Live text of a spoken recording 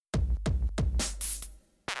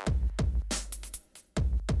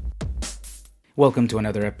Welcome to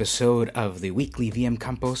another episode of the weekly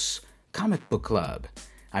vmcampos Comic Book Club.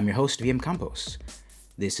 I'm your host, vmcampos.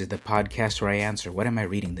 This is the podcast where I answer, what am I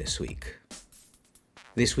reading this week?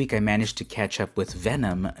 This week I managed to catch up with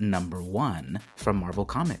Venom #1 from Marvel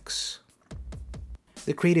Comics.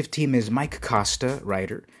 The creative team is Mike Costa,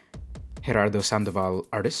 writer, Gerardo Sandoval,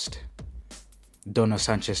 artist, Dono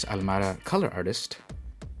Sanchez Almara, color artist,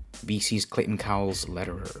 VC's Clayton Cowles,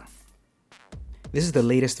 letterer. This is the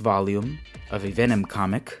latest volume of a Venom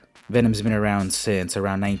comic. Venom's been around since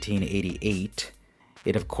around 1988.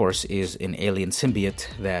 It, of course, is an alien symbiote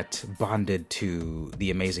that bonded to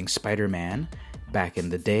the Amazing Spider-Man back in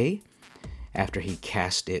the day. After he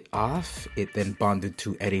cast it off, it then bonded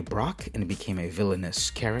to Eddie Brock and became a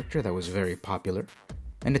villainous character that was very popular.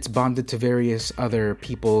 And it's bonded to various other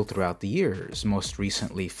people throughout the years, most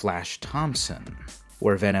recently Flash Thompson,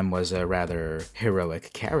 where Venom was a rather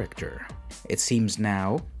heroic character. It seems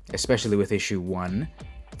now, especially with issue 1,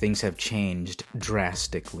 things have changed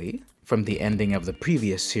drastically from the ending of the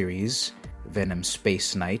previous series, Venom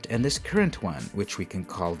Space Knight, and this current one, which we can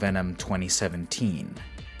call Venom 2017.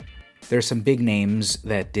 There are some big names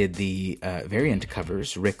that did the variant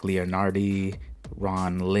covers: Rick Leonardi,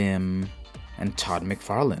 Ron Lim, and Todd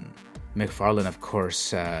McFarlane. McFarlane, of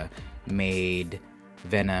course, made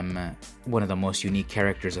Venom one of the most unique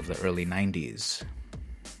characters of the early 90s.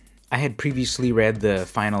 I had previously read the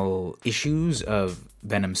final issues of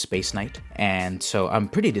Venom Space Knight, and so I'm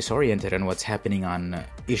pretty disoriented on what's happening on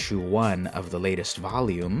issue 1 of the latest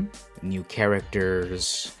volume. New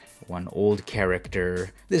characters, one old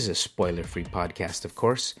character. This is a spoiler-free podcast, of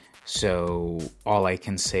course, so all I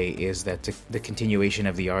can say is that the continuation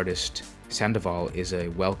of the artist Sandoval is a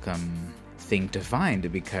welcome thing to find,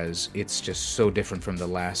 because it's just so different from the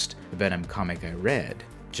last Venom comic I read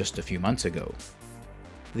just a few months ago.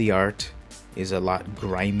 The art is a lot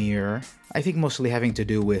grimier, I think mostly having to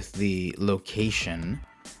do with the location.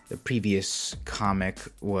 The previous comic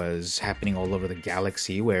was happening all over the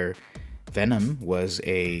galaxy, where Venom was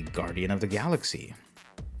a guardian of the galaxy.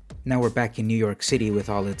 Now we're back in New York City with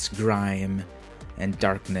all its grime and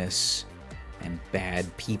darkness and bad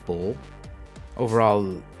people.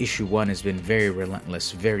 Overall, issue 1 has been very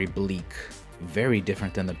relentless, very bleak, very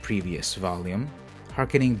different than the previous volume,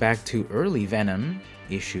 harkening back to early Venom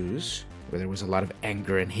issues, where there was a lot of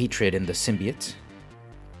anger and hatred in the symbiote.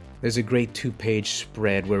 There's a great 2-page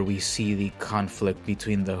spread where we see the conflict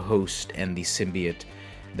between the host and the symbiote,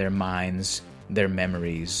 their minds, their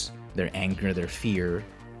memories, their anger, their fear.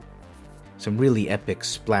 Some really epic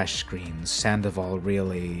splash screens. Sandoval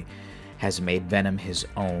really has made Venom his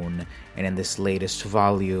own, and in this latest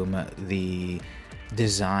volume, the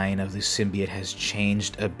design of the symbiote has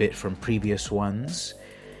changed a bit from previous ones.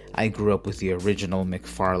 I grew up with the original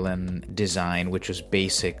McFarlane design, which was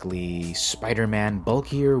basically Spider-Man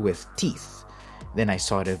bulkier with teeth. Then I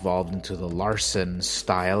saw it evolved into the Larson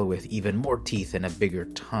style with even more teeth and a bigger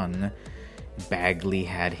tongue. Bagley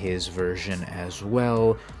had his version as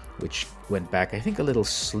well, which went back, I think, a little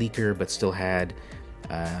sleeker, but still had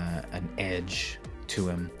an edge to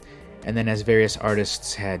him. And then as various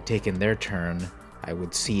artists had taken their turn, I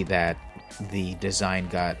would see that the design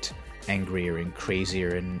got angrier and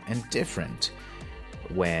crazier and different.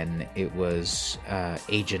 When it was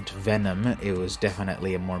Agent Venom, it was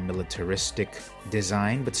definitely a more militaristic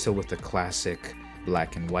design, but still with the classic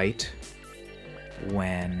black and white.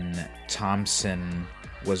 When Thompson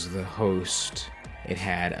was the host, it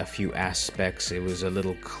had a few aspects. It was a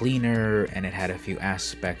little cleaner, and it had a few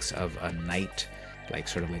aspects of a knight, like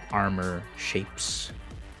sort of like armor shapes.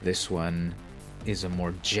 This one is a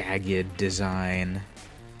more jagged design.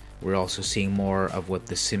 We're also seeing more of what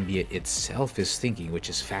the symbiote itself is thinking, which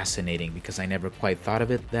is fascinating because I never quite thought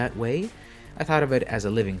of it that way. I thought of it as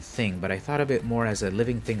a living thing, but I thought of it more as a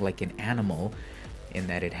living thing like an animal, in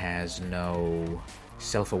that it has no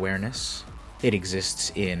self-awareness. It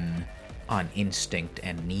exists on instinct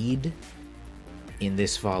and need. In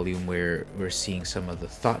this volume, we're seeing some of the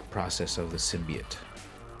thought process of the symbiote.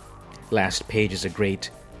 Last page is a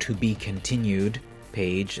great to be continued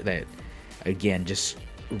page that, again, just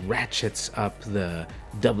ratchets up the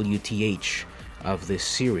WTH of this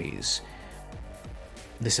series.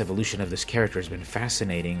 This evolution of this character has been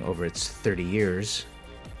fascinating over its 30 years.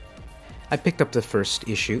 I picked up the first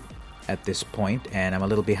issue at this point, and I'm a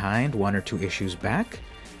little behind, 1 or 2 issues back,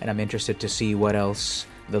 and I'm interested to see what else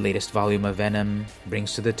the latest volume of Venom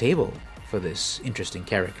brings to the table for this interesting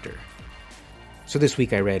character. So this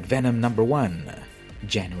week I read Venom #1,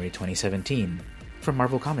 January 2017, from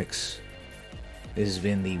Marvel Comics. This has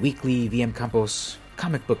been the weekly vmcampos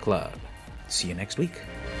Comic Book Club. See you next week.